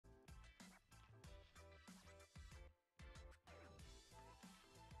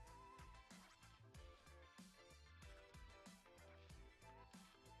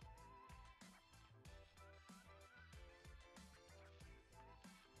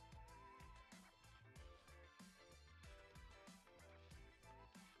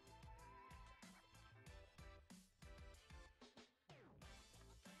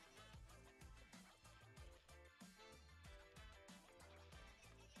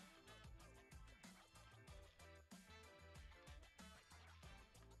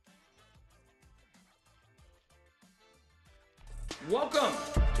Welcome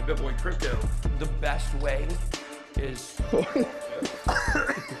to BitBoy Crypto. The best way is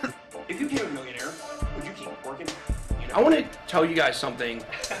if you became a millionaire, would you keep working? You know? I want to tell you guys something.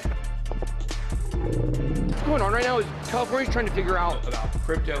 What's going on right now is California's trying to figure out about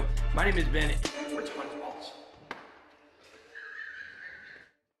crypto. My name is Ben. We're talking balls.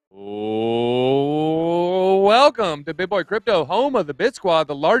 Oh, welcome to BitBoy Crypto, home of the BitSquad,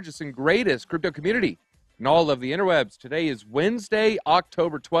 the largest and greatest crypto community in all of the interwebs. Today is Wednesday,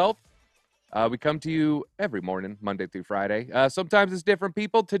 October 12th. We come to you every morning, Monday through Friday. Sometimes it's different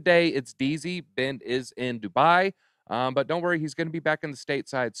people. Today it's DZ. Ben is in Dubai. But don't worry, he's going to be back in the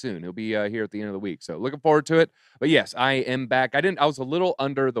stateside soon. He'll be here at the end of the week. So looking forward to it. But yes, I am back. I was a little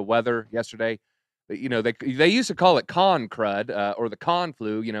under the weather yesterday. You know, they used to call it con crud or the con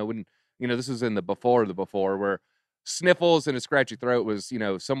flu, when, this was in the before where sniffles and a scratchy throat was,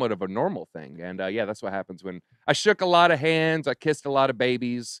 somewhat of a normal thing. And yeah, that's what happens when I shook a lot of hands. I kissed a lot of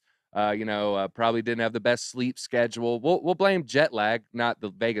babies. Probably didn't have the best sleep schedule. We'll blame jet lag, not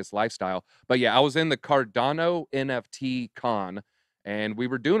the Vegas lifestyle. But yeah, I was in the Cardano NFT con, and we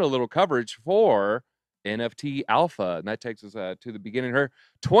were doing a little coverage for NFT Alpha, and that takes us to the beginning here.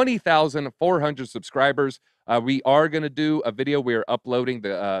 20,400 subscribers. We are going to do a video. We're uploading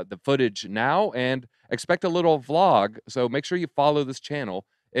the footage now, and expect a little vlog. So make sure you follow this channel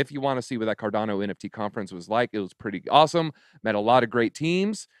if you want to see what that Cardano NFT conference was like. It was pretty awesome. Met a lot of great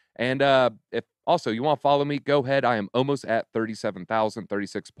teams. And if also you want to follow me, go ahead. I am almost at 37,000,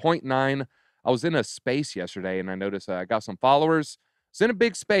 36.9. I was in a space yesterday, and I noticed I got some followers. It's in a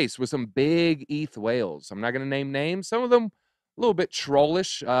big space with some big ETH whales. I'm not going to name names. Some of them a little bit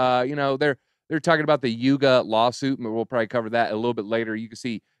trollish. They're talking about the Yuga lawsuit, and we'll probably cover that a little bit later. You can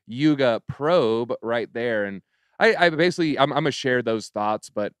see Yuga probe right there, and I'm going to share those thoughts,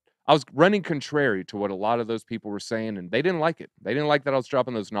 but I was running contrary to what a lot of those people were saying, and they didn't like it. They didn't like that I was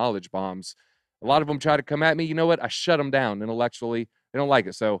dropping those knowledge bombs. A lot of them tried to come at me. You know what? I shut them down intellectually. They don't like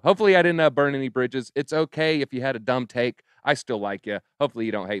it. So hopefully I didn't burn any bridges. It's okay if you had a dumb take. I still like you. Hopefully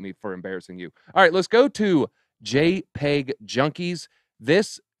you don't hate me for embarrassing you. All right, let's go to JPEG Junkies.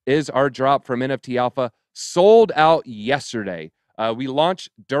 This is our drop from NFT Alpha. Sold out yesterday. We launched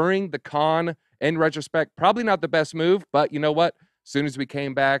during the con. In retrospect, probably not the best move, but you know what? As soon as we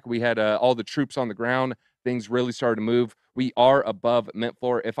came back, we had all the troops on the ground. Things really started to move. We are above mint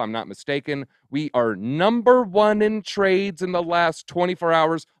floor, if I'm not mistaken. We are number one in trades in the last 24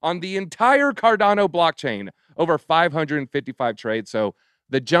 hours on the entire Cardano blockchain. Over 555 trades. So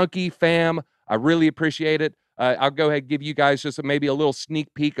the junkie fam, I really appreciate it. I'll go ahead and give you guys just maybe a little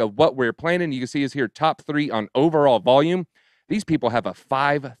sneak peek of what we're planning. You can see us here, top 3 on overall volume. These people have a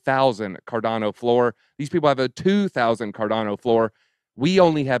 5,000 Cardano floor. These people have a 2,000 Cardano floor. We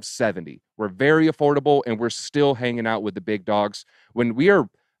only have 70. We're very affordable, and we're still hanging out with the big dogs. When we are,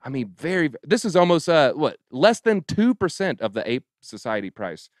 this is almost, less than 2% of the Ape Society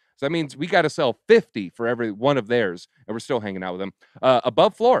price. So that means we got to sell 50 for every one of theirs, and we're still hanging out with them.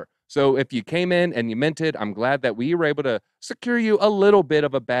 Above floor. So if you came in and you minted, I'm glad that we were able to secure you a little bit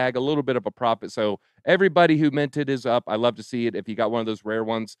of a bag, a little bit of a profit. So everybody who minted is up. I love to see it. If you got one of those rare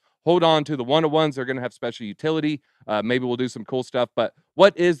ones, hold on to the one-of-ones. They're going to have special utility. Maybe we'll do some cool stuff. But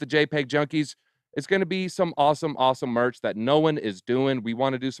what is the JPEG Junkies? It's going to be some awesome, awesome merch that no one is doing. We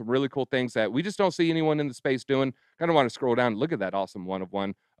want to do some really cool things that we just don't see anyone in the space doing. Kind of want to scroll down and look at that awesome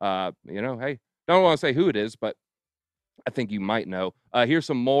one-of-one. Hey, don't want to say who it is, but I think you might know. Here's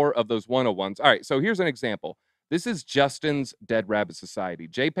some more of those 101s. All right, so here's an example. This is Justin's Dead Rabbit Society.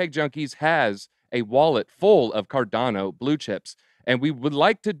 JPEG Junkies has a wallet full of Cardano blue chips, and we would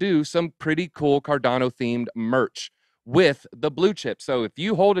like to do some pretty cool Cardano-themed merch with the blue chips. So if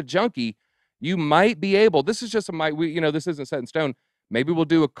you hold a junkie, you might be able, this is just this isn't set in stone. Maybe we'll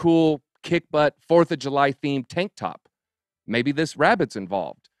do a cool kick butt 4th of July themed tank top. Maybe this rabbit's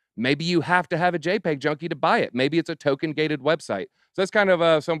involved. Maybe you have to have a JPEG junkie to buy it. Maybe it's a token-gated website. So that's kind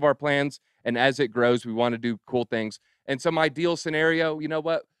of some of our plans. And as it grows, we want to do cool things. And some ideal scenario, you know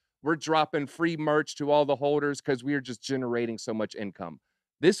what? We're dropping free merch to all the holders because we are just generating so much income.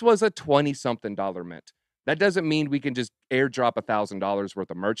 This was a 20-something dollar mint. That doesn't mean we can just airdrop $1,000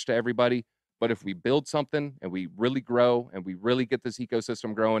 worth of merch to everybody. But if we build something and we really grow and we really get this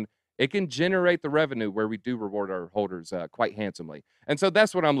ecosystem growing, it can generate the revenue where we do reward our holders quite handsomely. And so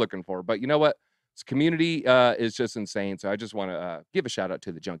that's what I'm looking for. But you know what? This community is just insane. So I just want to give a shout out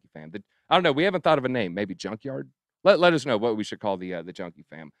to the Junkie fam. I don't know. We haven't thought of a name. Maybe Junkyard? Let us know what we should call the Junkie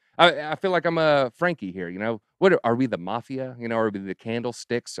fam. I feel like I'm a Frankie here. What are we, the mafia? Are we the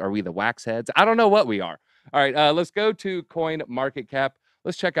candlesticks? Are we the wax heads? I don't know what we are. All right, let's go to coin market cap.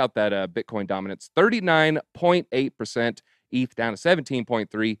 Let's check out that Bitcoin dominance. 39.8%. ETH down to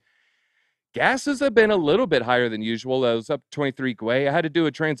 17.3. Gases have been a little bit higher than usual. I was up 23 Gwei. I had to do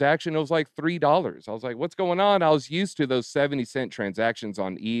a transaction. It was like $3. I was like, what's going on? I was used to those 70-cent transactions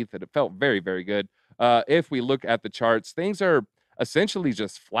on ETH, and it felt very, very good. If we look at the charts, things are essentially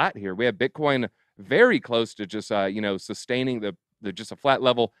just flat here. We have Bitcoin very close to just, sustaining the just a flat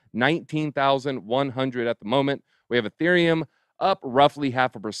level, 19,100 at the moment. We have Ethereum up roughly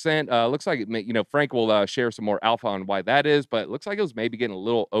 0.5%. Looks like Frank will share some more alpha on why that is, but it looks like it was maybe getting a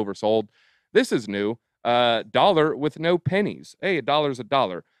little oversold. This is new. Dollar with no pennies. Hey, a dollar's a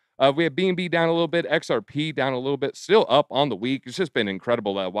dollar. We have BNB down a little bit, XRP down a little bit, still up on the week. It's just been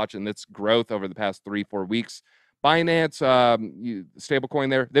incredible watching this growth over the past 3-4 weeks. Binance, stablecoin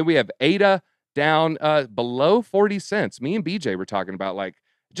there. Then we have ADA down below 40 cents. Me and BJ were talking about, like,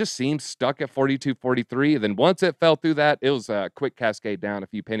 it just seems stuck at 42, 43. And then once it fell through that, it was a quick cascade down a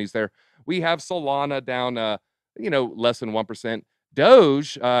few pennies there. We have Solana down, less than 1%.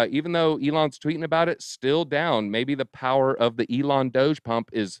 Doge, even though Elon's tweeting about it, still down. Maybe the power of the Elon Doge pump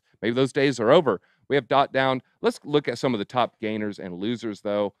is, maybe those days are over. We have DOT down. Let's look at some of the top gainers and losers,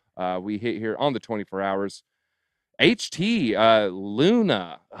 though. We hit here on the 24 hours. HT,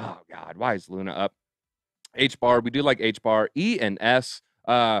 Luna. Oh, God, why is Luna up? HBAR, we do like HBAR. ENS.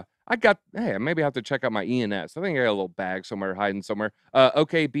 Maybe I have to check out my ENS. I think I got a little bag somewhere hiding somewhere.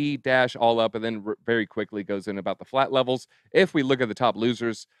 OKB dash all up, and then very quickly goes in about the flat levels. If we look at the top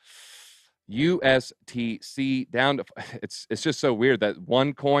losers, USTC down to, it's just so weird that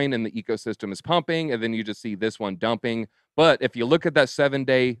one coin in the ecosystem is pumping, and then you just see this one dumping. But if you look at that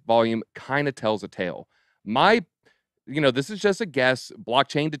 7-day volume, kind of tells a tale. This is just a guess.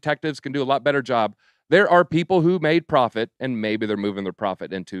 Blockchain detectives can do a lot better job. There are people who made profit, and maybe they're moving their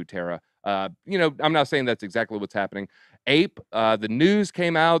profit into Terra. I'm not saying that's exactly what's happening. Ape, the news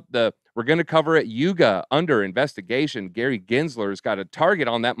came out. We're going to cover it. Yuga under investigation. Gary Gensler's got a target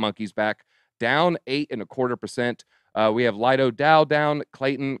on that monkey's back, down 8.25%. We have Lido Dow down,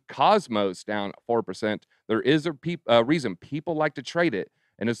 Clayton Cosmos down 4%. There is a reason people like to trade it,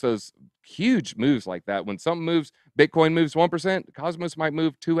 and it's those huge moves like that. When something moves, Bitcoin moves 1%, Cosmos might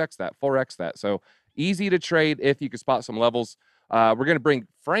move 2x that, 4x that. So easy to trade if you can spot some levels. We're going to bring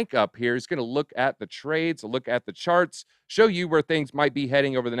Frank up here. He's going to look at the trades, look at the charts, show you where things might be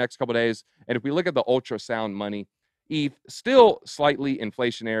heading over the next couple of days. And if we look at the ultrasound money, ETH still slightly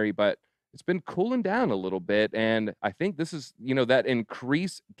inflationary, but it's been cooling down a little bit. And I think this is, that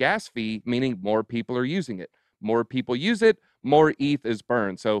increased gas fee, meaning more people are using it. More people use it, more ETH is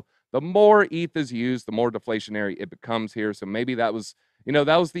burned. So the more ETH is used, the more deflationary it becomes here. So maybe that was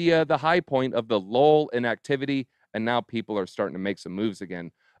the high point of the lull in activity, and now people are starting to make some moves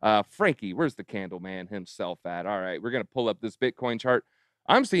again. Frankie, where's the candle man himself at? All right, we're going to pull up this Bitcoin chart.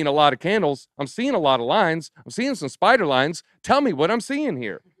 I'm seeing a lot of candles. I'm seeing a lot of lines. I'm seeing some spider lines. Tell me what I'm seeing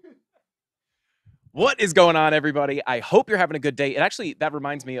here. What is going on, everybody? I hope you're having a good day. And actually, that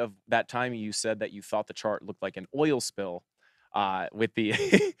reminds me of that time you said that you thought the chart looked like an oil spill. With the,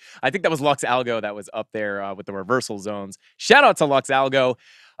 I think that was Lux Algo that was up there with the reversal zones. Shout out to Lux Algo.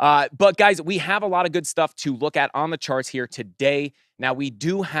 But guys, we have a lot of good stuff to look at on the charts here today. Now, we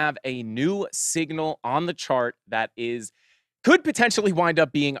do have a new signal on the chart that could potentially wind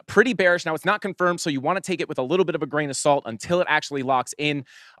up being pretty bearish. Now, it's not confirmed, so you want to take it with a little bit of a grain of salt until it actually locks in.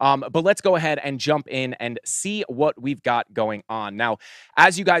 But let's go ahead and jump in and see what we've got going on. Now,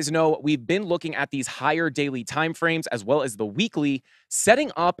 as you guys know, we've been looking at these higher daily time frames as well as the weekly,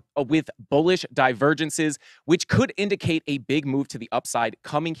 setting up with bullish divergences, which could indicate a big move to the upside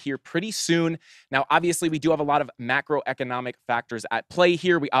coming here pretty soon. Now, obviously, we do have a lot of macroeconomic factors at play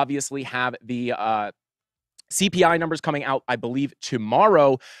here. We obviously have the CPI numbers coming out, I believe,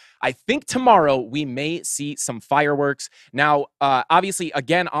 tomorrow. I think tomorrow we may see some fireworks. Now, obviously,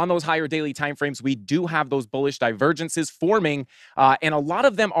 again, on those higher daily timeframes, we do have those bullish divergences forming, and a lot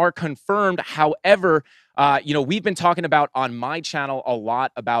of them are confirmed. However, we've been talking about on my channel a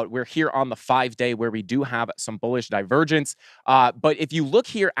lot about we're here on the 5-day where we do have some bullish divergence. But if you look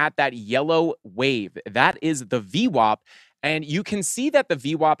here at that yellow wave, that is the VWAP. And you can see that the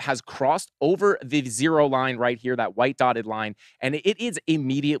VWAP has crossed over the zero line right here, that white dotted line, and it is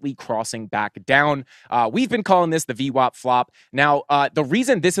immediately crossing back down. We've been calling this the VWAP flop. Now, the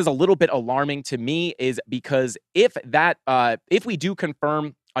reason this is a little bit alarming to me is because if we do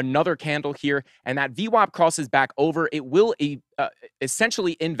confirm another candle here, and that VWAP crosses back over, it will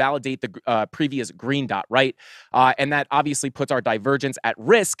essentially invalidate the previous green dot, right? And that obviously puts our divergence at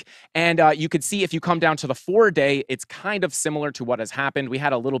risk. And you could see if you come down to the 4-day, it's kind of similar to what has happened. We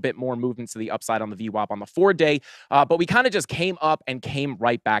had a little bit more movement to the upside on the VWAP on the 4-day, but we kind of just came up and came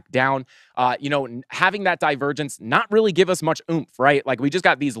right back down. You know, having that divergence not really give us much oomph, right? Like we just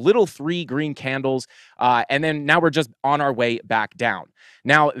got these little 3 green candles, and then now we're just on our way back down.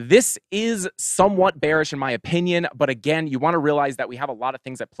 Now, this is somewhat bearish in my opinion, but again, you want to realize that we have a lot of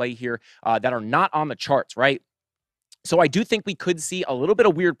things at play here that are not on the charts, right? So I do think we could see a little bit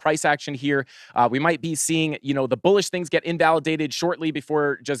of weird price action here. We might be seeing, you know, the bullish things get invalidated shortly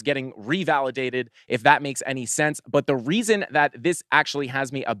before just getting revalidated, if that makes any sense. But the reason that this actually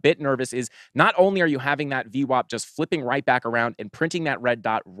has me a bit nervous is not only are you having that VWAP just flipping right back around and printing that red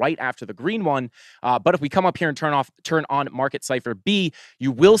dot right after the green one, but if we come up here and turn on Market Cipher B,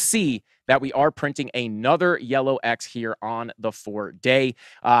 you will see that we are printing another yellow X here on the 4-day.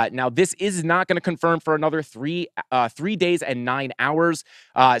 Now, this is not going to confirm for another 3 days and 9 hours.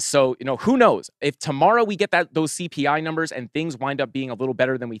 So, you know, who knows? If tomorrow we get those CPI numbers and things wind up being a little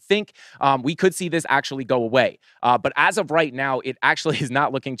better than we think, we could see this actually go away. But as of right now, it actually is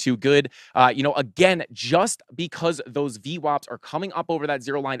not looking too good. You know, again, just because those VWAPs are coming up over that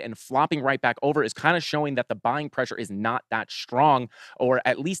zero line and flopping right back over is kind of showing that the buying pressure is not that strong, or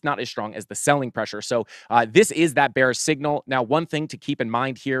at least not as strong as the selling pressure. So this is that bearish signal. Now, one thing to keep in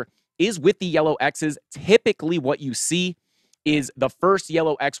mind here is with the yellow X's, typically what you see is the first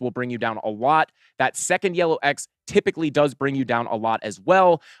yellow X will bring you down a lot. That second yellow X typically does bring you down a lot as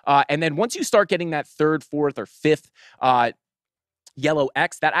well. And then once you start getting that third, fourth, or fifth yellow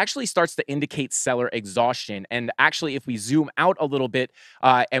X, that actually starts to indicate seller exhaustion. And actually, if we zoom out a little bit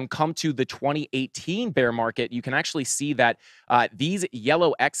and come to the 2018 bear market, you can actually see that these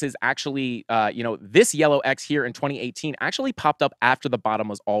yellow X's actually, you know, this yellow X here in 2018 actually popped up after the bottom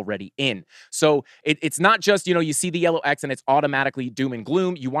was already in. So it's not just, you know, you see the yellow X and it's automatically doom and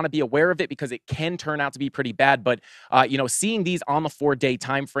gloom. You want to be aware of it because it can turn out to be pretty bad. But, you know, seeing these on the 4-day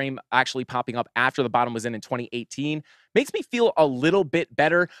time frame actually popping up after the bottom was in 2018 makes me feel a little bit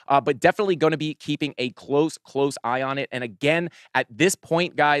better, but definitely going to be keeping a close eye on it. And again, at this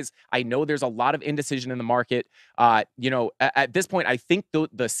point, guys, I know there's a lot of indecision in the market. You know, at this point, I think the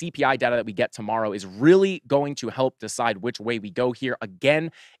CPI data that we get tomorrow is really going to help decide which way we go here.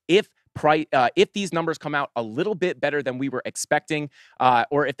 Again, if these numbers come out a little bit better than we were expecting,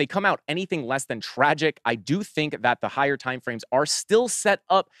 or if they come out anything less than tragic, I do think that the higher timeframes are still set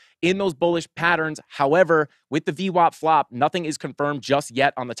up in those bullish patterns. However, with the VWAP flop, nothing is confirmed just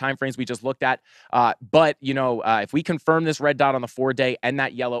yet on the timeframes we just looked at. But, you know, if we confirm this red dot on the 4-day and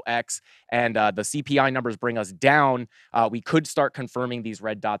that yellow X and the CPI numbers bring us down, we could start confirming these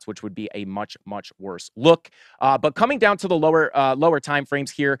red dots, which would be a much worse look. But coming down to the lower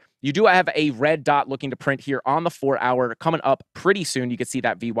timeframes here, you do have a red dot looking to print here on the 4-hour coming up pretty soon. You can see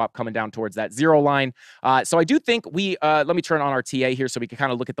that VWAP coming down towards that zero line. So I do think let me turn on our TA here so we can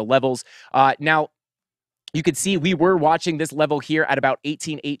kind of look at the levels. Now, you could see we were watching this level here at about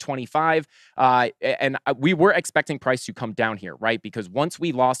 18,825, and we were expecting price to come down here, right? Because once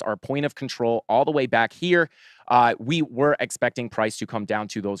we lost our point of control all the way back here, we were expecting price to come down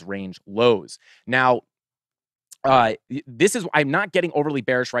to those range lows. Now, I'm not getting overly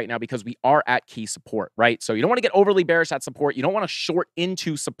bearish right now because we are at key support, right? So you don't want to get overly bearish at support. You don't want to short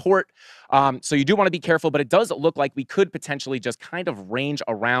into support. So you do want to be careful, but it does look like we could potentially just kind of range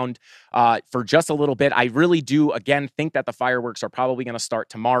around for just a little bit. I really do, again, think that the fireworks are probably going to start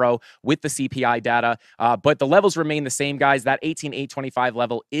tomorrow with the CPI data, but the levels remain the same, guys. That 18,825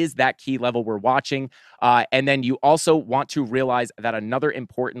 level is that key level we're watching. And then you also want to realize that another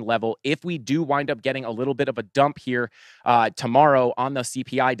important level, if we do wind up getting a little bit of a dump here tomorrow on the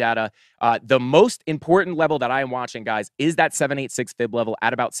CPI data, the most important level that I am watching, guys, is that 786 fib level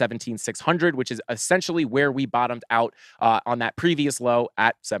at about 17,600, which is essentially where we bottomed out on that previous low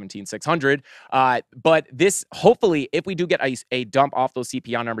at 17,600. But this, hopefully, if we do get a dump off those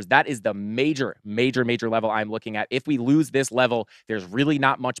CPI numbers, that is the major level I'm looking at. If we lose this level, there's really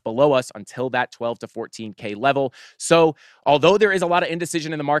not much below us until that 12 to 14K level. So although there is a lot of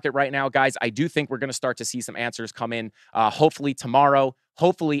indecision in the market right now, guys, I do think we're going to start to see some answers come in, hopefully tomorrow.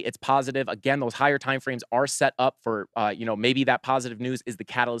 Hopefully it's positive. Again, those higher timeframes are set up for, maybe that positive news is the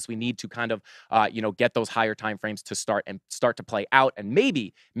catalyst we need to kind of, get those higher timeframes to start to play out, and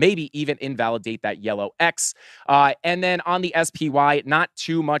maybe even invalidate that yellow X. And then on the SPY, not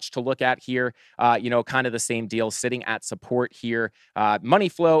too much to look at here. Kind of the same deal, sitting at support here. Money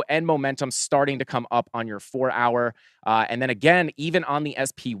flow and momentum starting to come up on your 4-hour. And then again, even on the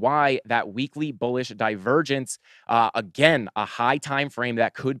SPY, that weekly bullish divergence, again, a high time frame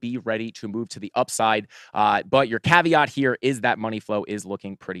that could be ready to move to the upside. But your caveat here is that money flow is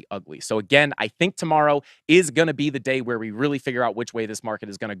looking pretty ugly. So again, I think tomorrow is going to be the day where we really figure out which way this market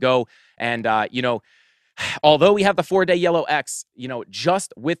is going to go. And, although we have the 4-day yellow X,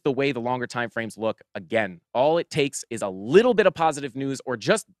 just with the way the longer time frames look, again, all it takes is a little bit of positive news or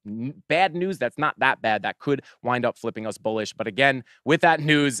just bad news that's not that bad that could wind up flipping us bullish. But again, with that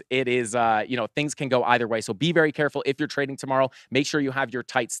news, it is, things can go either way. So be very careful if you're trading tomorrow. Make sure you have your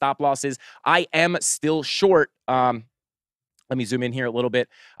tight stop losses. I am still short. Let me zoom in here a little bit.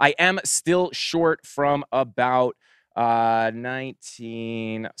 I am still short from about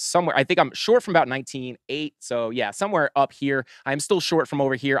 19 somewhere. I think I'm short from about 19.8. So yeah, somewhere up here. I'm still short from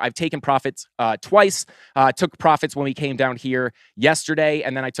over here. I've taken profits twice. Took profits when we came down here yesterday,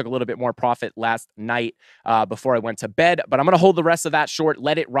 and then I took a little bit more profit last night before I went to bed. But I'm going to hold the rest of that short,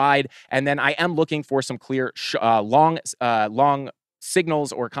 let it ride, and then I am looking for some clear long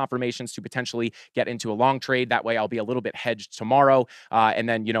signals or confirmations to potentially get into a long trade. That way I'll be a little bit hedged tomorrow. And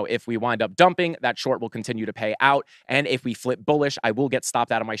then, if we wind up dumping, that short will continue to pay out. And if we flip bullish, I will get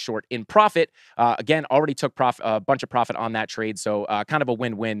stopped out of my short in profit. Again, already took a bunch of profit on that trade. So kind of a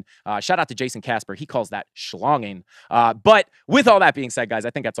win-win. Shout out to Jason Casper. He calls that schlonging. But with all that being said, guys, I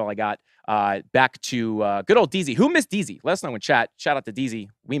think that's all I got. Back to good old DZ. Who missed DZ? Let us know in chat. Shout out to DZ.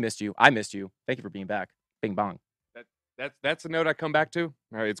 We missed you. I missed you. Thank you for being back. Bing bong. That's the note I come back to.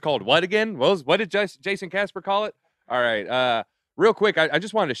 All right, it's called what again? What did Jason Casper call it? All right, real quick, I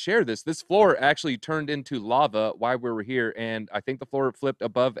just wanted to share this. This floor actually turned into lava while we were here, and I think the floor flipped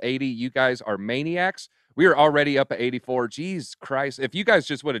above 80. You guys are maniacs. We are already up at 84. Jeez Christ. If you guys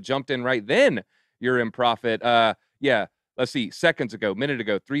just would have jumped in right then, you're in profit. Yeah, let's see. Seconds ago, minute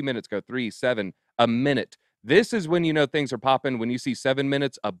ago, 3 minutes ago, 3, 7, a minute. This is when you know things are popping. When you see 7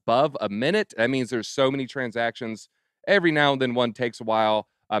 minutes above a minute, that means there's so many transactions. Every now and then one takes a while.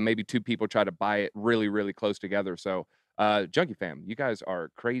 Maybe two people try to buy it really, really close together. So, Junkie fam, you guys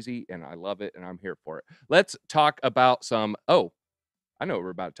are crazy, and I love it, and I'm here for it. Let's talk about some. Oh, I know what we're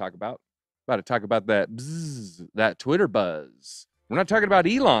about to talk about. About to talk about that buzz, that Twitter buzz. We're not talking about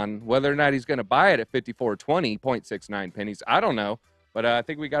Elon, whether or not he's going to buy it at 54.20.69 pennies. I don't know, but I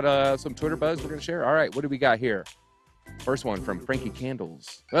think we got some Twitter buzz we're going to share. All right, what do we got here? First one from Frankie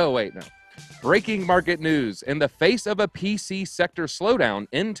Candles. Oh, wait, no. Breaking market news. In the face of a PC sector slowdown,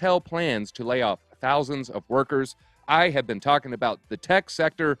 Intel plans to lay off thousands of workers. I have been talking about the tech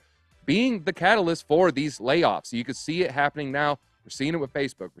sector being the catalyst for these layoffs. You can see it happening now. We're seeing it with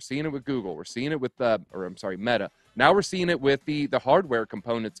Facebook. We're seeing it with Google. We're seeing it with Meta. Now we're seeing it with the hardware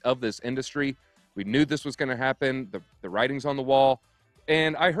components of this industry. We knew this was going to happen. The writing's on the wall.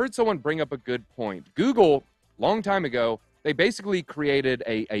 And I heard someone bring up a good point. Google, long time ago, they basically created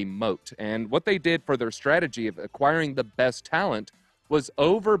a moat. And what they did for their strategy of acquiring the best talent was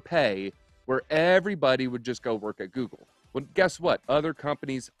overpay where everybody would just go work at Google. Well, guess what? Other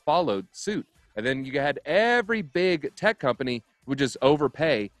companies followed suit. And then you had every big tech company would just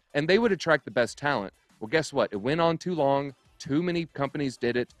overpay, and they would attract the best talent. Well, guess what? It went on too long. Too many companies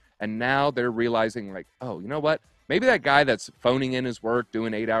did it. And now they're realizing, like, oh, you know what? Maybe that guy that's phoning in his work,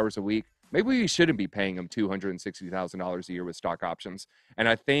 doing 8 hours a week, maybe we shouldn't be paying them $260,000 a year with stock options. And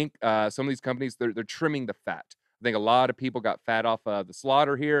I think some of these companies, they're trimming the fat. I think a lot of people got fat off the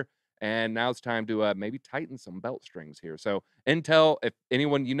slaughter here, and now it's time to maybe tighten some belt strings here. So Intel, if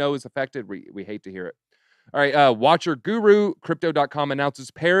anyone you know is affected, we hate to hear it. All right, Watcher Guru, Crypto.com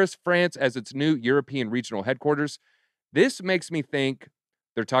announces Paris, France as its new European regional headquarters. This makes me think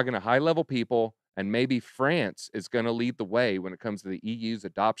they're talking to high-level people, and maybe France is going to lead the way when it comes to the EU's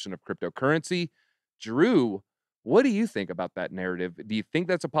adoption of cryptocurrency. Drew, what do you think about that narrative? Do you think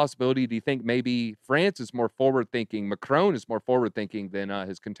that's a possibility? Do you think maybe France is more forward-thinking, Macron is more forward-thinking than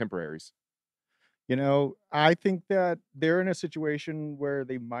his contemporaries? I think that they're in a situation where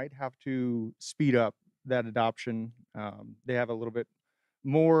they might have to speed up that adoption. They have a little bit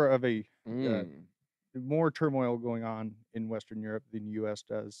more of a more turmoil going on in Western Europe than the U.S.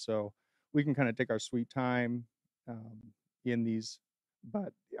 does. So we can kind of take our sweet time in these.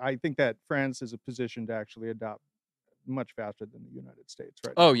 But I think that France is a position to actually adopt much faster than the United States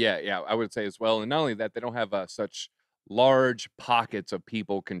right now. Oh, yeah. I would say as well. And not only that, they don't have such large pockets of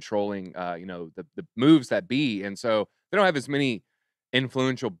people controlling, the moves that be, and so they don't have as many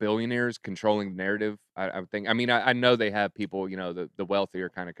influential billionaires controlling the narrative. I would think. I mean, I know they have people, the wealthier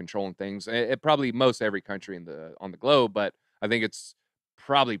kind of controlling things. It probably most every country on the globe, but I think it's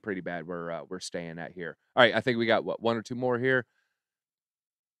probably pretty bad where we're staying at here. All right, I think we got one or two more here.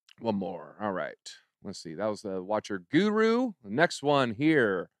 One more. All right. Let's see. That was the Watcher Guru. The next one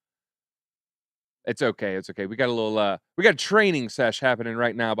here. It's okay. It's okay. We got a training sesh happening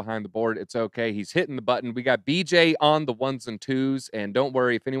right now behind the board. It's okay. He's hitting the button. We got BJ on the ones and twos. And don't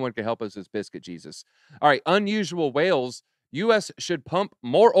worry, if anyone can help us, it's Biscuit Jesus. All right. Unusual whales. U.S. should pump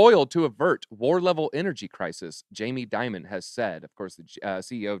more oil to avert war level energy crisis, Jamie Dimon has said. Of course, the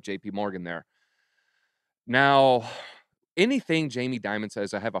CEO of JP Morgan there. Now, anything Jamie Dimon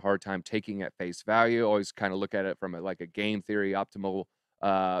says, I have a hard time taking at face value. I always kind of look at it from a game theory optimal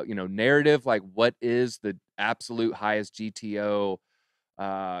narrative, like what is the absolute highest GTO,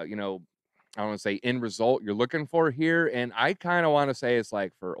 I don't want to say end result you're looking for here. And I kind of want to say it's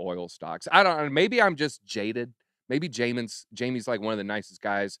like for oil stocks. I don't know. Maybe I'm just jaded. Maybe Jamie's like one of the nicest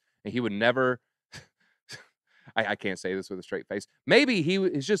guys and he would never, I can't say this with a straight face. Maybe he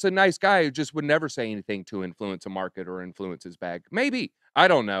is just a nice guy who just would never say anything to influence a market or influence his bag. Maybe. I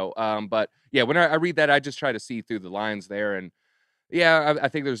don't know. But yeah, when I read that, I just try to see through the lines there. And yeah, I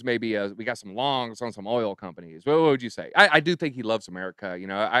think there's maybe we got some longs on some oil companies. What would you say? I do think he loves America.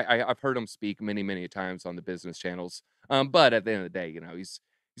 I've heard him speak many, many times on the business channels. But at the end of the day, he's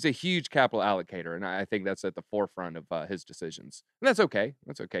a huge capital allocator, and I think that's at the forefront of his decisions. And that's okay.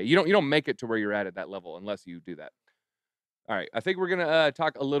 That's okay. You don't make it to where you're at that level unless you do that. All right, I think we're gonna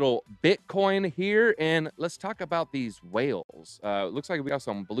talk a little Bitcoin here, and let's talk about these whales. Looks like we got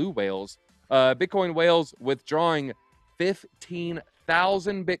some blue whales. Bitcoin whales withdrawing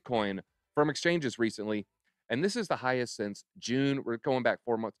 15,000 Bitcoin from exchanges recently, and this is the highest since June. We're going back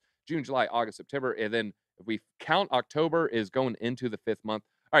 4 months: June, July, August, September, and then if we count October, is going into the 5th month.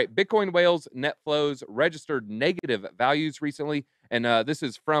 All right, Bitcoin whales net flows registered negative values recently, and this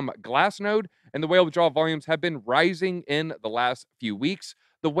is from Glassnode, and the whale withdrawal volumes have been rising in the last few weeks.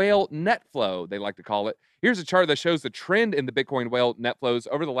 The whale net flow, they like to call it. Here's a chart that shows the trend in the Bitcoin whale net flows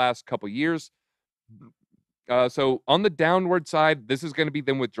over the last couple years. So on the downward side, this is going to be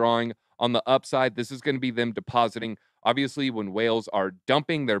them withdrawing. On the upside, this is going to be them depositing. Obviously, when whales are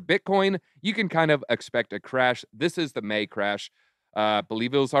dumping their Bitcoin, you can kind of expect a crash. This is the May crash.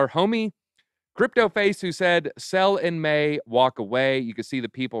 Believe it was our homie Crypto Face who said, sell in May, walk away. You can see the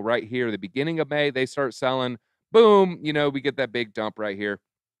people right here at the beginning of May. They start selling. Boom. We get that big dump right here.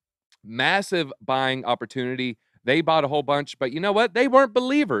 Massive buying opportunity. They bought a whole bunch, but you know what? They weren't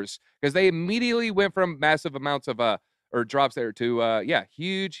believers because they immediately went from massive amounts of or drops there to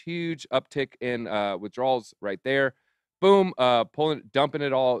huge uptick in withdrawals right there. Boom, dumping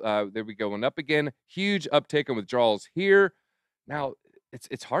it all. There we going up again. Huge uptick in withdrawals here. Now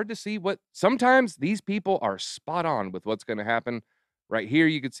it's hard to see what. Sometimes these people are spot on with what's going to happen. Right here,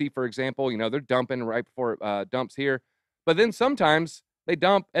 you can see, for example, they're dumping right before dumps here, but then sometimes they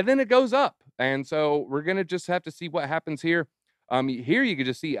dump and then it goes up. And so we're going to just have to see what happens here. Here you can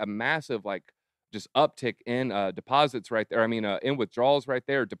just see a massive, just uptick in deposits right there. I mean, in withdrawals right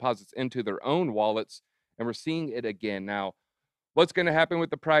there, deposits into their own wallets. And we're seeing it again. Now, what's going to happen with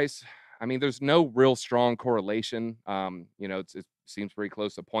the price? I mean, there's no real strong correlation. It seems pretty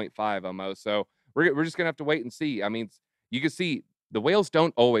close to 0.5 almost. So we're just going to have to wait and see. I mean, you can see the whales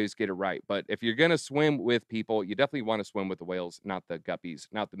don't always get it right, but if you're going to swim with people, you definitely want to swim with the whales, not the guppies,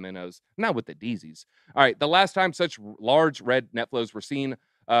 not the minnows, not with the daisies. All right, the last time such large red net flows were seen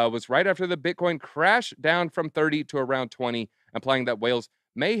was right after the Bitcoin crash down from 30 to around 20, implying that whales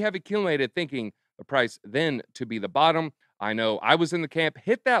may have accumulated, thinking the price then to be the bottom. I know I was in the camp.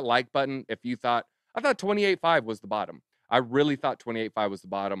 Hit that like button if you thought, I thought 28.5 was the bottom. I really thought 28.5 was the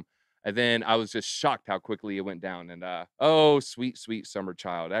bottom. And then I was just shocked how quickly it went down. And oh, sweet summer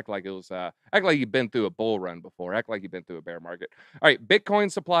child. Act like you've been through a bull run before. Act like you've been through a bear market. All right,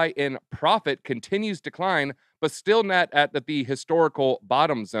 Bitcoin supply in profit continues decline, but still not at the historical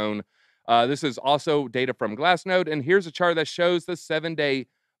bottom zone. This is also data from Glassnode. And here's a chart that shows the 7-day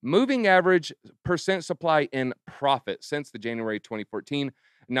moving average percent supply in profit since the January 2014.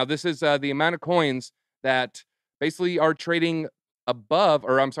 Now, this is the amount of coins that basically are trading above,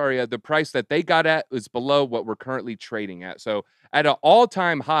 or I'm sorry, the price that they got at is below what we're currently trading at. So at an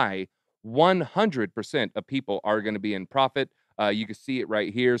all-time high, 100% of people are going to be in profit. You can see it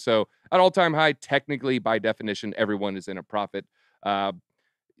right here. So at all-time high, technically, by definition, everyone is in a profit.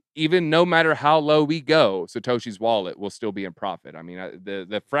 Even no matter how low we go, Satoshi's wallet will still be in profit. I mean,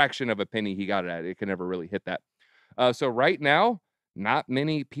 the fraction of a penny he got it at, it can never really hit that. So right now, not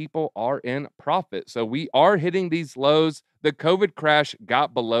many people are in profit. So we are hitting these lows. The COVID crash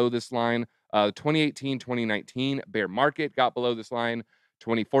got below this line. 2018, 2019 bear market got below this line.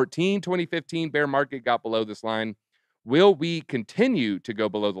 2014, 2015 bear market got below this line. Will we continue to go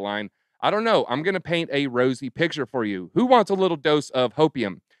below the line? I don't know. I'm going to paint a rosy picture for you. Who wants a little dose of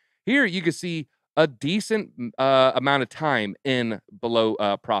hopium? Here you can see a decent amount of time in below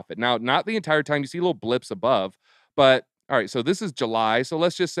profit. Now, not the entire time. You see little blips above, but all right. So this is July. So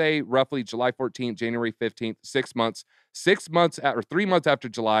let's just say roughly July 14th, January 15th, 6 months, 6 months or 3 months after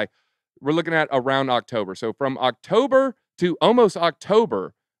July. We're looking at around October. So from October to almost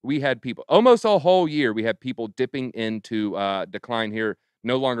October, we had people almost a whole year. We had people dipping into decline here,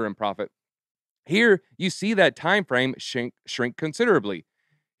 no longer in profit. Here you see that time frame shrink considerably.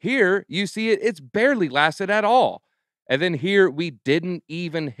 Here you see it's barely lasted at all. And then here we didn't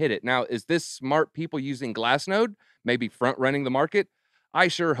even hit it. Now, is this smart people using Glassnode, maybe front running the market? I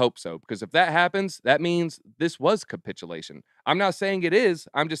sure hope so, because if that happens, that means this was capitulation. I'm not saying it is.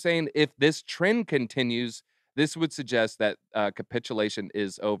 I'm just saying if this trend continues, this would suggest that capitulation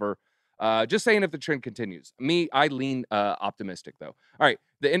is over. Just saying if the trend continues. Me, I lean optimistic though. All right,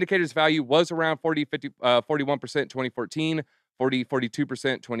 the indicator's value was around 41% 2014,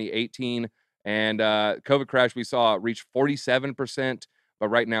 42% 2018, and COVID crash we saw reach 47%, but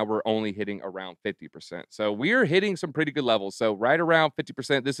right now we're only hitting around 50%. So we're hitting some pretty good levels. So right around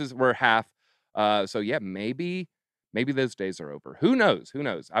 50%, this is we're half. So yeah, maybe those days are over. Who knows? Who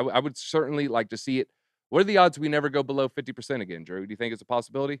knows? I would certainly like to see it. What are the odds we never go below 50% again, Drew? Do you think it's a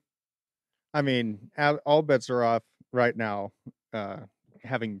possibility? I mean, all bets are off right now.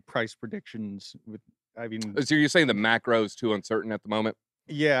 Having price predictions with, I mean, So you're saying the macro is too uncertain at the moment?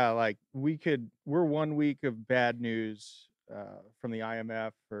 yeah, like we're 1 week of bad news from the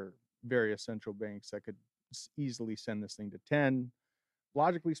IMF or various central banks that could easily send this thing to 10.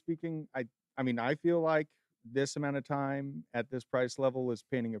 Logically speaking, I mean, I feel like this amount of time at this price level is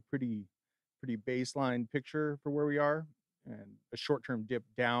painting a pretty baseline picture for where we are, and a short-term dip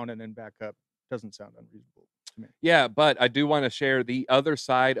down and then back up doesn't sound unreasonable to me. Yeah, but I do want to share the other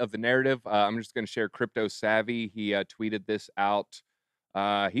side of the narrative. I'm just going to share Crypto Savvy. He tweeted this out.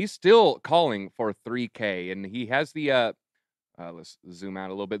 He's still calling for 3K, and he has the let's zoom out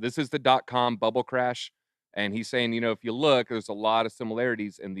a little bit. This is the .com bubble crash, and he's saying, you know, if you look, there's a lot of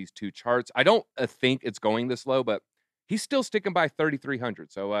similarities in these two charts. I don't think it's going this low, but he's still sticking by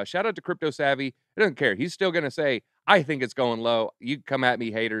 3,300. So shout out to Crypto Savvy. He doesn't care. He's still going to say, I think it's going low. You come at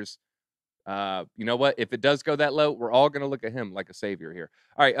me, haters. You know what? If it does go that low, we're all going to look at him like a savior here.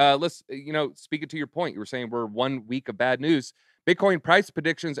 All right, let's, speaking to your point, you were saying we're 1 week of bad news. Bitcoin price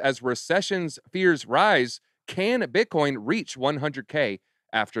predictions as recessions fears rise. Can Bitcoin reach 100K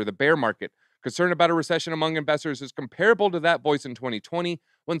after the bear market? Concern about a recession among investors is comparable to that voiced in 2020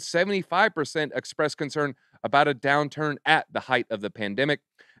 when 75% expressed concern about a downturn at the height of the pandemic.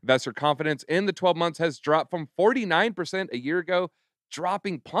 Investor confidence in the 12 months has dropped from 49% a year ago,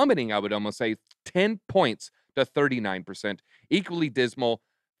 plummeting, I would almost say 10 points to 39%. Equally dismal,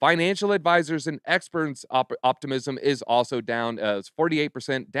 financial advisors and experts' optimism is also down. It's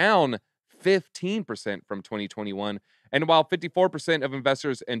 48%, down 15% from 2021. And while 54% of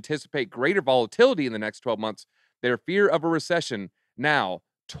investors anticipate greater volatility in the next 12 months, their fear of a recession now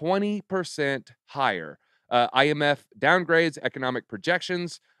 20% higher. IMF downgrades economic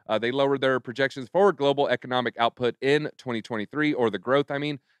projections. They lowered their projections for global economic output in 2023, or the growth,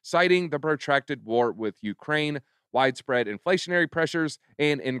 citing the protracted war with Ukraine, widespread inflationary pressures,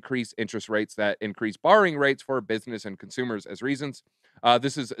 and increased interest rates that increase borrowing rates for business and consumers as reasons.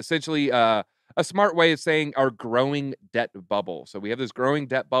 This is essentially a smart way of saying our growing debt bubble. So we have this growing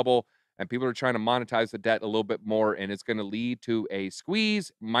debt bubble, and people are trying to monetize the debt a little bit more, and it's going to lead to a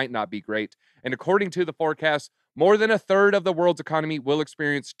squeeze. Might not be great. And according to the forecast, more than a third of the world's economy will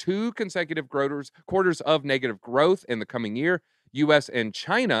experience 2 consecutive quarters of negative growth in the coming year. U.S. and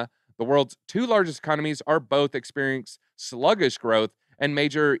China, the world's 2 largest economies, are both experiencing sluggish growth, and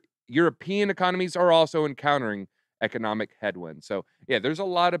major European economies are also encountering economic headwinds. So, yeah, there's a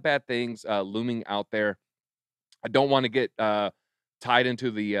lot of bad things looming out there. I don't want to get tied into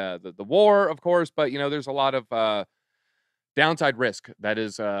the war, of course, but there's a lot of downside risk that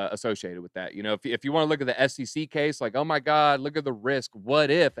is associated with that. If you want to look at the SEC case, like, oh my God, look at the risk. What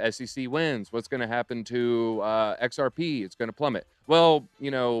if SEC wins? What's going to happen to XRP? It's going to plummet. Well,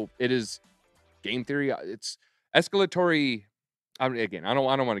 it is game theory. It's escalatory. Again, I don't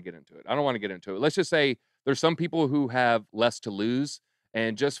want to get into it. I don't want to get into it. Let's just say there's some people who have less to lose.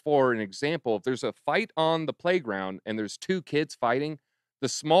 And just for an example, if there's a fight on the playground and there's 2 kids fighting, the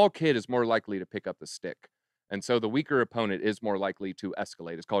small kid is more likely to pick up the stick. And so the weaker opponent is more likely to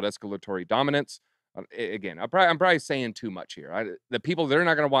escalate. It's called escalatory dominance. Again, I'm probably saying too much here. The people, they're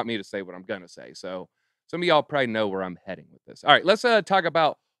not going to want me to say what I'm going to say. So some of y'all probably know where I'm heading with this. All right, let's talk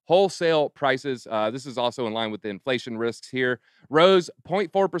about wholesale prices. This is also in line with the inflation risks here. Rose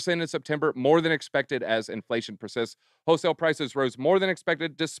 0.4% in September, more than expected as inflation persists. Wholesale prices rose more than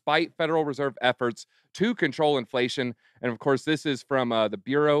expected despite Federal Reserve efforts to control inflation. And of course, this is from the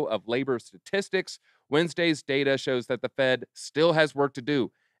Bureau of Labor Statistics. Wednesday's data shows that the Fed still has work to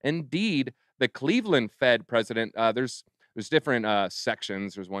do. Indeed, the Cleveland Fed president, there's different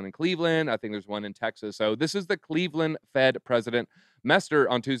sections. There's one in Cleveland. I think there's one in Texas. So this is the Cleveland Fed president. Mester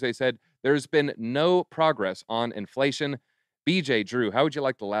on Tuesday said there's been no progress on inflation. BJ, Drew, how would you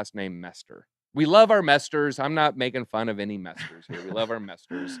like the last name Mester? We love our Mesters. I'm not making fun of any Mesters here. We love our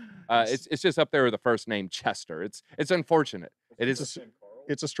Mesters. It's just up there with the first name Chester. It's unfortunate.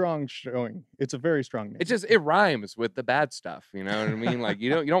 It's a strong showing. It's a very strong name. It rhymes with the bad stuff. You know what I mean? Like you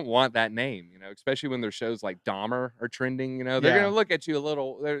don't want that name. You know, especially when there's shows like Dahmer are trending. You know, they're gonna look at you a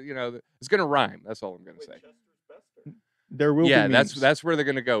little. It's gonna rhyme. That's all I'm gonna say. There will be memes. that's where they're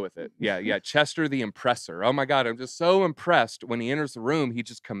gonna go with it. Yeah. Chester the Impressor. Oh my God, I'm just so impressed when he enters the room. He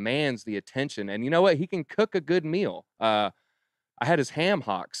just commands the attention, and you know what? He can cook a good meal. I had his ham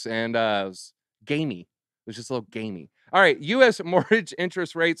hocks, and it was gamey. It was just a little gamey. All right, U.S. mortgage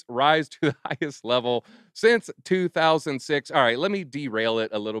interest rates rise to the highest level since 2006. All right, let me derail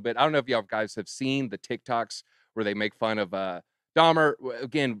it a little bit. I don't know if y'all guys have seen the TikToks where they make fun of Dahmer.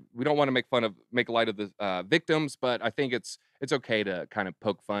 Again, we don't want to make light of the victims, but I think it's okay to kind of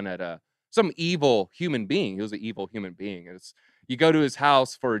poke fun at some evil human being. He was an evil human being. You go to his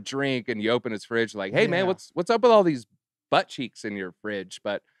house for a drink and you open his fridge, like, hey man, what's up with all these butt cheeks in your fridge?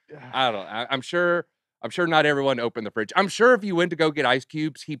 But I don't know. I'm sure not everyone opened the fridge. I'm sure if you went to go get ice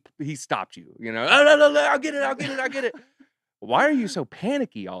cubes, he stopped you. You know, oh, no, I'll get it. Why are you so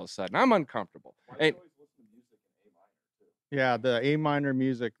panicky all of a sudden? I'm uncomfortable. And, yeah, the A minor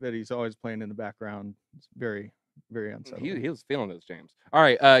music that he's always playing in the background is very, very unsettling. He was feeling those jams. All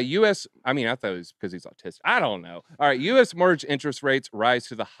right, U.S. I thought it was because he's autistic. I don't know. All right, U.S. mortgage interest rates rise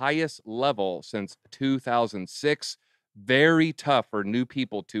to the highest level since 2006. Very tough for new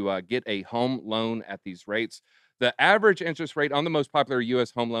people to get a home loan at these rates. The average interest rate on the most popular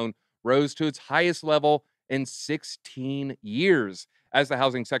U.S. home loan rose to its highest level in 16 years as the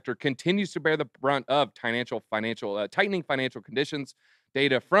housing sector continues to bear the brunt of tightening financial conditions.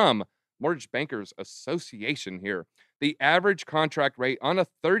 Data from Mortgage Bankers Association here. The average contract rate on a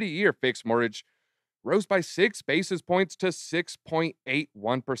 30-year fixed mortgage rose by 6 basis points to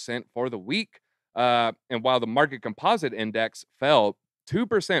 6.81% for the week. And while the market composite index fell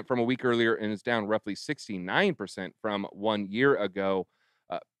 2% from a week earlier and is down roughly 69% from 1 year ago,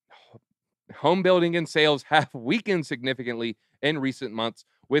 home building and sales have weakened significantly in recent months,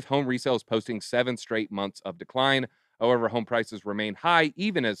 with home resales posting 7 straight months of decline. However, home prices remain high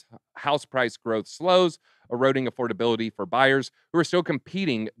even as house price growth slows, eroding affordability for buyers who are still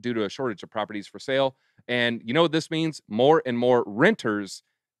competing due to a shortage of properties for sale. And you know what this means? More and more renters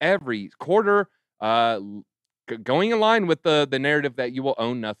every quarter. Going in line with the narrative that you will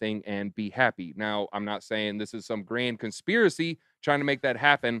own nothing and be happy. Now, I'm not saying this is some grand conspiracy trying to make that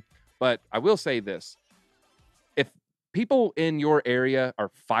happen, but I will say this. If people in your area are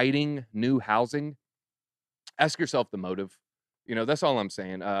fighting new housing, ask yourself the motive. You know, that's all I'm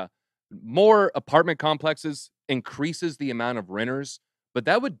saying. More apartment complexes increases the amount of renters, but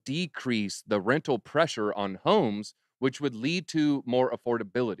that would decrease the rental pressure on homes, which would lead to more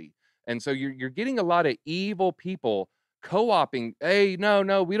affordability. And so you're getting a lot of evil people co-oping. Hey,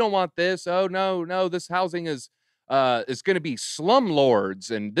 no, we don't want this. Oh, no, this housing is going to be slumlords,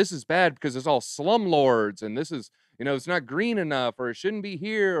 and this is bad because it's all slumlords, and this is, it's not green enough, or it shouldn't be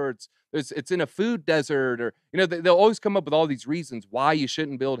here, or it's in a food desert, or they'll always come up with all these reasons why you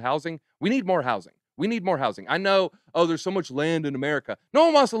shouldn't build housing. We need more housing. We need more housing. I know, there's so much land in America. No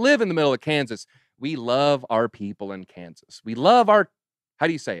one wants to live in the middle of Kansas. We love our people in Kansas. We love how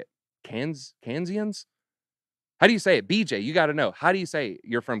do you say it? Kansians? How do you say it? BJ, you got to know. How do you say it?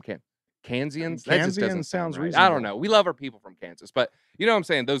 You're from Kansians? That just doesn't sound right. reasonable. I don't know. We love our people from Kansas, but you know what I'm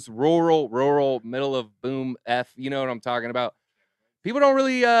saying? Those rural, middle of boom F, you know what I'm talking about? People don't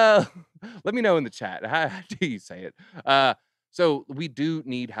really, let me know in the chat. How do you say it? So we do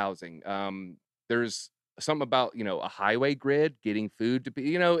need housing. There's something about, a highway grid, getting food to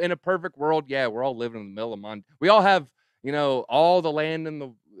be, in a perfect world. Yeah, we're all living in the middle of we all have, all the land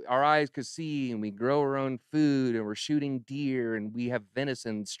in our eyes could see, and we grow our own food, and we're shooting deer, and we have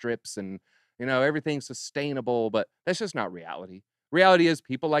venison strips, and, everything's sustainable, but that's just not reality. Reality is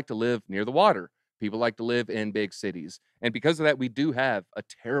people like to live near the water. People like to live in big cities. And because of that, we do have a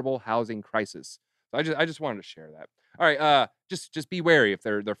terrible housing crisis. So I just wanted to share that. All right, just be wary if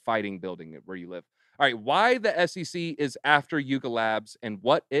they're fighting building it where you live. All right, why the SEC is after Yuga Labs and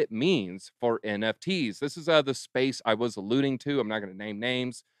what it means for NFTs. This is the space I was alluding to. I'm not going to name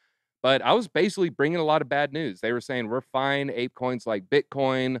names, but I was basically bringing a lot of bad news. They were saying we're fine ape coins like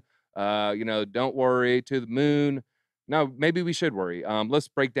Bitcoin. Don't worry, to the moon. No, maybe we should worry. Let's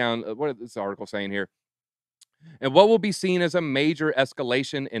break down what is this article saying here. And what will be seen as a major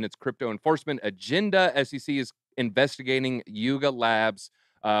escalation in its crypto enforcement agenda, SEC is investigating Yuga Labs,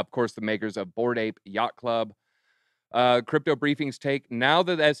 of course, the makers of Bored Ape Yacht Club. Crypto briefings take. Now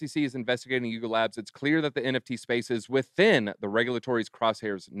that the SEC is investigating Yuga Labs, it's clear that the NFT space is within the regulatory's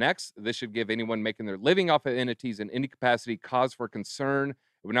crosshairs. Next, this should give anyone making their living off of NFTs in any capacity cause for concern.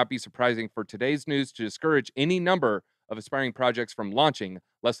 It would not be surprising for today's news to discourage any number of aspiring projects from launching,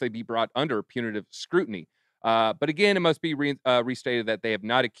 lest they be brought under punitive scrutiny. But again, it must be restated that they have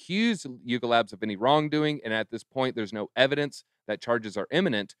not accused Yuga Labs of any wrongdoing, and at this point, there's no evidence that charges are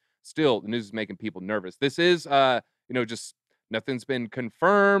imminent. Still, the news is making people nervous. This is, just nothing's been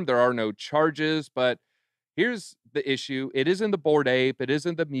confirmed. There are no charges, but here's the issue. It isn't the Bored Ape. It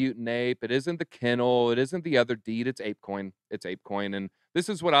isn't the Mutant Ape. It isn't the Kennel. It isn't the other deed. It's ApeCoin. It's ApeCoin. And this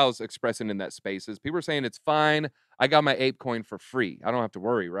is what I was expressing in that space is people are saying it's fine. I got my ApeCoin for free. I don't have to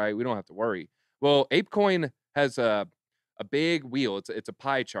worry, right? We don't have to worry. Well, ApeCoin has a big wheel. It's a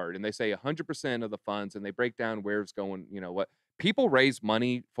pie chart, and they say 100% of the funds, and they break down where it's going. What people raise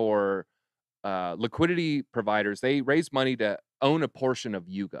money for liquidity providers. They raise money to own a portion of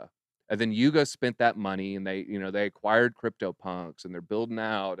Yuga, and then Yuga spent that money, and they acquired CryptoPunks, and they're building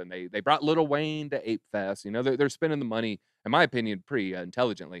out, and they brought Lil Wayne to Ape Fest. They're spending the money, in my opinion, pretty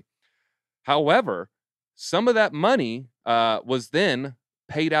intelligently. However, some of that money was then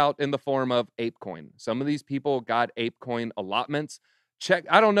paid out in the form of ApeCoin. Some of these people got ApeCoin allotments.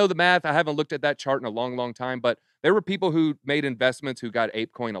 I don't know the math. I haven't looked at that chart in a long, long time, but there were people who made investments who got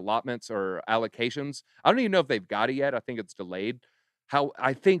ApeCoin allotments or allocations. I don't even know if they've got it yet. I think it's delayed.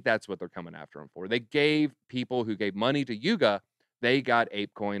 I think that's what they're coming after them for. They gave people who gave money to Yuga, they got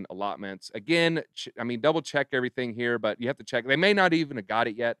ApeCoin allotments. Again, double check everything here, but you have to check. They may not even have got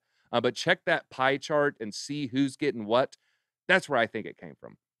it yet, but check that pie chart and see who's getting what. That's where I think it came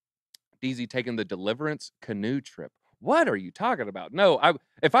from. DZ taking the Deliverance canoe trip. What are you talking about? No,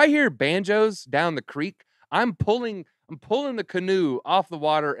 if I hear banjos down the creek, I'm pulling the canoe off the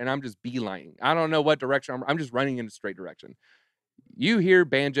water and I'm just beelining. I don't know what direction I'm just running in a straight direction. You hear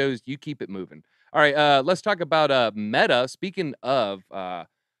banjos, you keep it moving. All right, let's talk about Meta. Speaking of the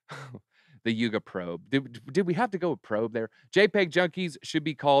Yuga probe. Did we have to go with probe there? JPEG junkies should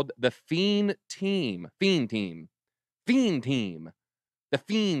be called the Fiend Team. Fiend Team. Fiend Team. The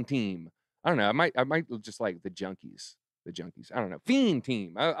Fiend Team. I don't know. I might just like the junkies. The junkies. I don't know. Fiend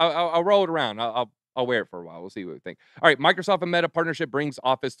Team. I'll roll it around. I'll wear it for a while. We'll see what we think. All right. Microsoft and Meta partnership brings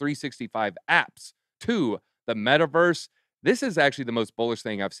Office 365 apps to the metaverse. This is actually the most bullish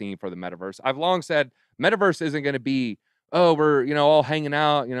thing I've seen for the metaverse. I've long said metaverse isn't going to be, oh, we're all hanging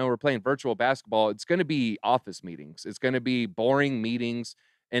out, we're playing virtual basketball. It's going to be office meetings. It's going to be boring meetings.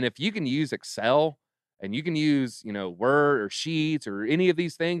 And if you can use Excel and you can use, Word or Sheets or any of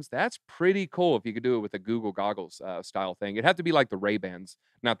these things, that's pretty cool if you could do it with a Google Goggles style thing. It'd have to be like the Ray-Bans,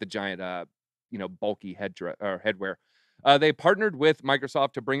 not the giant, bulky headwear. They partnered with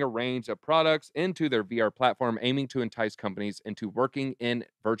Microsoft to bring a range of products into their VR platform, aiming to entice companies into working in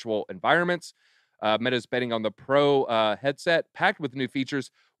virtual environments. Meta's betting on the Pro headset, packed with new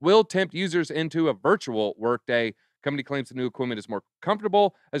features, will tempt users into a virtual workday. Company claims the new equipment is more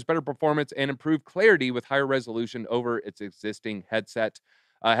comfortable, has better performance, and improved clarity with higher resolution over its existing headset.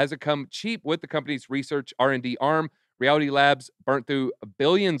 Has it come cheap with the company's research R&D arm? Reality Labs burnt through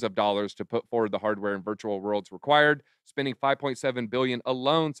billions of dollars to put forward the hardware and virtual worlds required, spending $5.7 billion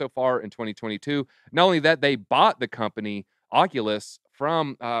alone so far in 2022. Not only that, they bought the company Oculus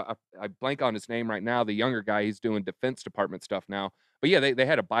from I blank on his name right now. The younger guy, he's doing Defense Department stuff now. But yeah, they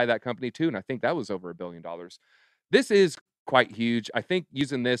had to buy that company too, and I think that was over $1 billion. This is quite huge. I think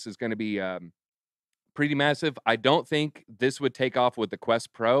using this is going to be pretty massive. I don't think this would take off with the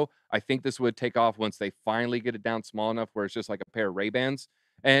Quest Pro. I think this would take off once they finally get it down small enough where it's just like a pair of Ray-Bans.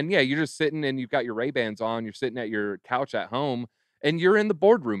 And yeah, you're just sitting and you've got your Ray-Bans on. You're sitting at your couch at home and you're in the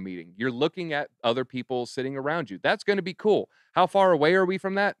boardroom meeting. You're looking at other people sitting around you. That's going to be cool. How far away are we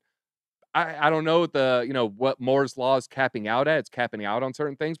from that? I don't know what Moore's law is capping out at. It's capping out on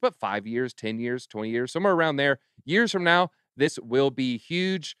certain things, but 5 years, 10 years, 20 years, somewhere around there. Years from now, this will be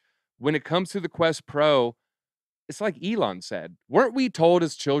huge. When it comes to the Quest Pro, it's like Elon said, weren't we told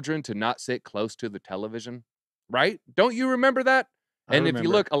as children to not sit close to the television? Right? Don't you remember that? I And if you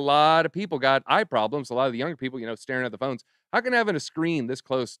remember. look, a lot of people got eye problems. A lot of the younger people, staring at the phones. How can having a screen this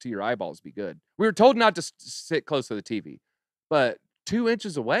close to your eyeballs be good? We were told not to sit close to the TV, but 2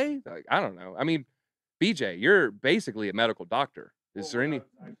 inches away? Like, I don't know. I mean, BJ, you're basically a medical doctor. Is there any? What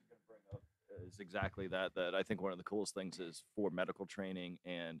I was actually going to bring up is exactly that. That I think one of the coolest things is for medical training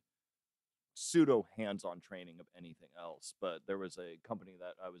and pseudo hands-on training of anything else. But there was a company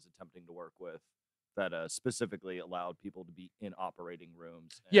that I was attempting to work with that specifically allowed people to be in operating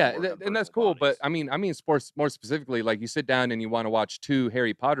rooms. Yeah, work on and that's personal cool. But bodies. I mean, sports more specifically. Like you sit down and you want to watch 2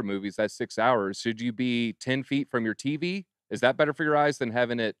 Harry Potter movies. That's 6 hours. Should you be 10 feet from your TV? Is that better for your eyes than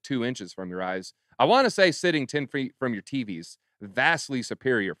having it 2 inches from your eyes? I want to say sitting 10 feet from your TVs vastly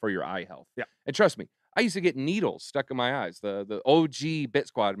superior for your eye health. Yeah. And trust me, I used to get needles stuck in my eyes. The OG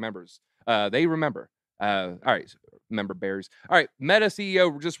BitSquad members, they remember. All right, member bears. All right, Meta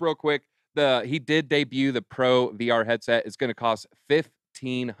CEO, just real quick. He did debut the Pro VR headset. It's going to cost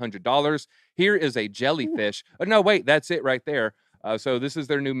 $1,500. Here is a jellyfish. Oh, no, wait, that's it right there. So this is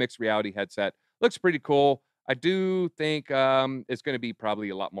their new mixed reality headset. Looks pretty cool. I do think it's going to be probably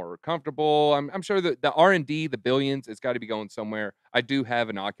a lot more comfortable. I'm sure that the R&D, the billions, it's got to be going somewhere. I do have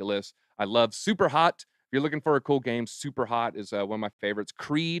an Oculus. I love Super Hot. If you're looking for a cool game, Super Hot is one of my favorites.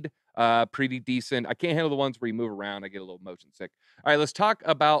 Creed, pretty decent. I can't handle the ones where you move around. I get a little motion sick. All right, let's talk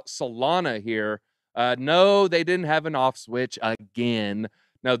about Solana here. No, they didn't have an off switch again.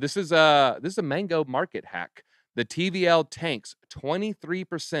 No, this is a Mango market hack. The TVL tanks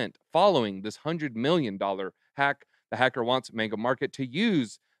 23% following this $100 million hack. The hacker wants Mango Market to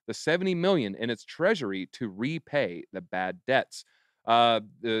use the $70 million in its treasury to repay the bad debts.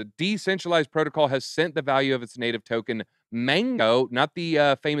 The decentralized protocol has sent the value of its native token Mango, not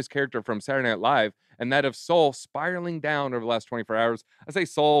the famous character from Saturday Night Live, and that of Sol spiraling down over the last 24 hours. I say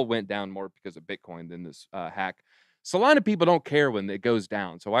Sol went down more because of Bitcoin than this hack. Solana people don't care when it goes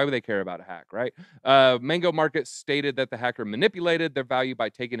down, so why would they care about a hack, right? Mango Market stated that the hacker manipulated their value by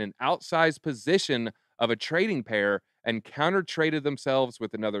taking an outsized position of a trading pair and counter-traded themselves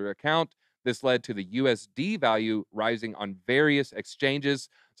with another account. This led to the USD value rising on various exchanges.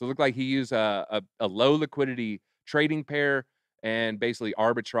 So it looked like he used a low liquidity trading pair and basically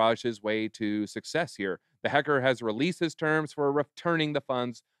arbitrage his way to success here. The hacker has released his terms for returning the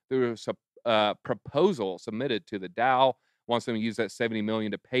funds through a proposal submitted to the DAO. Wants them to use that 70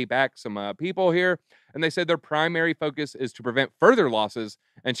 million to pay back some people here. And they said their primary focus is to prevent further losses,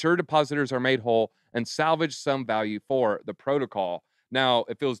 ensure depositors are made whole, and salvage some value for the protocol. Now,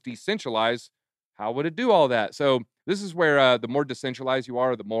 if it was decentralized, how would it do all that? So this is where the more decentralized you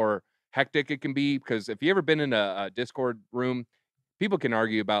are, the more hectic it can be. Because if you've ever been in a Discord room, people can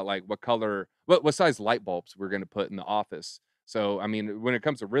argue about like what size light bulbs we're going to put in the office. So I mean, when it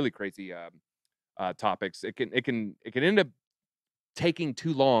comes to really crazy topics, it can end up taking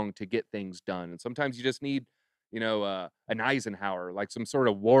too long to get things done. And sometimes you just need, an Eisenhower, like some sort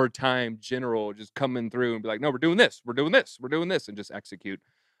of wartime general just coming through and be like, no, we're doing this, we're doing this, we're doing this, and just execute.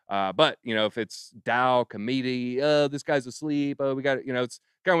 But, if it's Dow, committee, this guy's asleep, we got, it's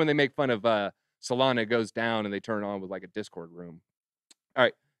kind of when they make fun of Solana goes down and they turn on with like a Discord room. All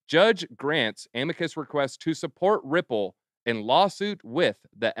right. Judge grants amicus request to support Ripple in lawsuit with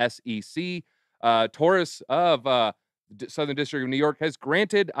the SEC. Taurus of Southern District of New York has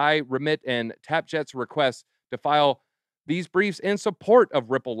granted iRemit and TapJet's request to file these briefs in support of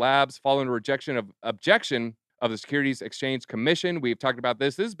Ripple Labs following a objection of the Securities Exchange Commission. We've talked about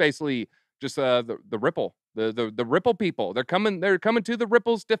this. This is basically just the Ripple, the Ripple people. They're coming to the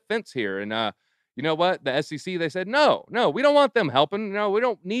Ripple's defense here. And you know what? The SEC, they said, no, we don't want them helping. No, we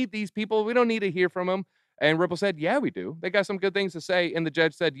don't need these people. We don't need to hear from them. And Ripple said, yeah, we do. They got some good things to say. And the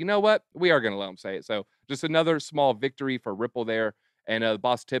judge said, you know what? We are going to let them say it. So just another small victory for Ripple there. And the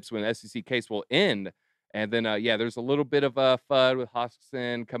boss tips when the SEC case will end. And then, there's a little bit of a FUD with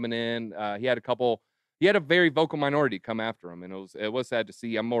Hoskinson coming in. He had a very vocal minority come after him. And it was sad to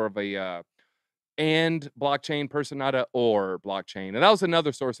see. I'm more of a and blockchain person, not a or blockchain. And that was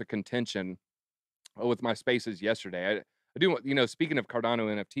another source of contention with my spaces yesterday. I do, speaking of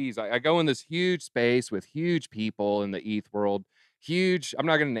Cardano NFTs, I go in this huge space with huge people in the ETH world. Huge, I'm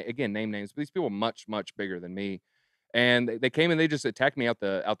not going to, again, name names, but these people are much, much bigger than me. And they came and they just attacked me out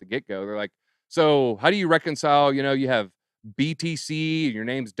the get-go. They're like, so how do you reconcile, you have BTC and your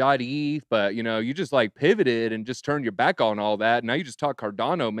name's .eth, but, you just like pivoted and just turned your back on all that. Now you just talk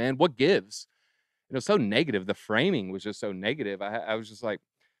Cardano, man. What gives? So negative. The framing was just so negative. I was just like,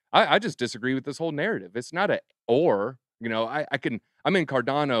 I just disagree with this whole narrative. It's not a or. You know, I'm in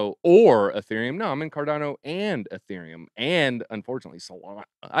Cardano or Ethereum. No, I'm in Cardano and Ethereum, and unfortunately Solana.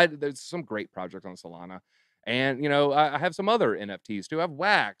 There's some great projects on Solana, and you know, I have some other NFTs too. I have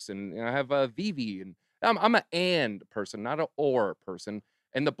Wax, and you know, I have Vivi, and I'm an and person, not an or person.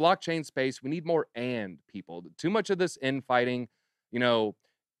 In the blockchain space, we need more and people. Too much of this infighting. You know,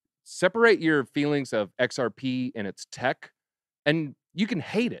 separate your feelings of XRP and its tech, and you can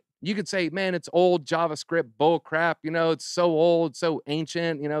hate it. You could say, man, it's old JavaScript bull crap. You know, it's so old, so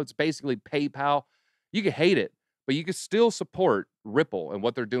ancient. You know, it's basically PayPal. You can hate it, but you can still support Ripple and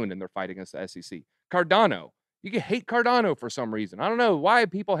what they're doing in their fight against the SEC. Cardano, you can hate Cardano for some reason. I don't know why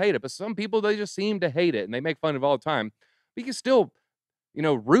people hate it, but some people, they just seem to hate it and they make fun of it all the time. But you can still, you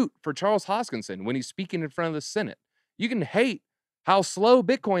know, root for Charles Hoskinson when he's speaking in front of the Senate. You can hate how slow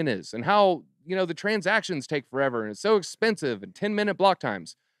Bitcoin is and how, you know, the transactions take forever and it's so expensive and 10-minute block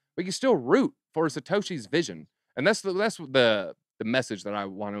times. But you still root for Satoshi's vision. And that's the message that I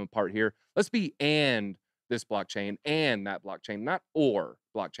want to impart here. Let's be and this blockchain and that blockchain, not or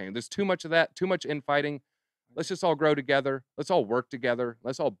blockchain. There's too much of that, too much infighting. Let's just all grow together. Let's all work together.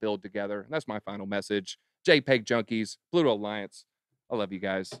 Let's all build together. And that's my final message. JPEG Junkies, Pluto Alliance. I love you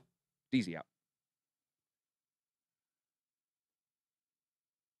guys. DZ out.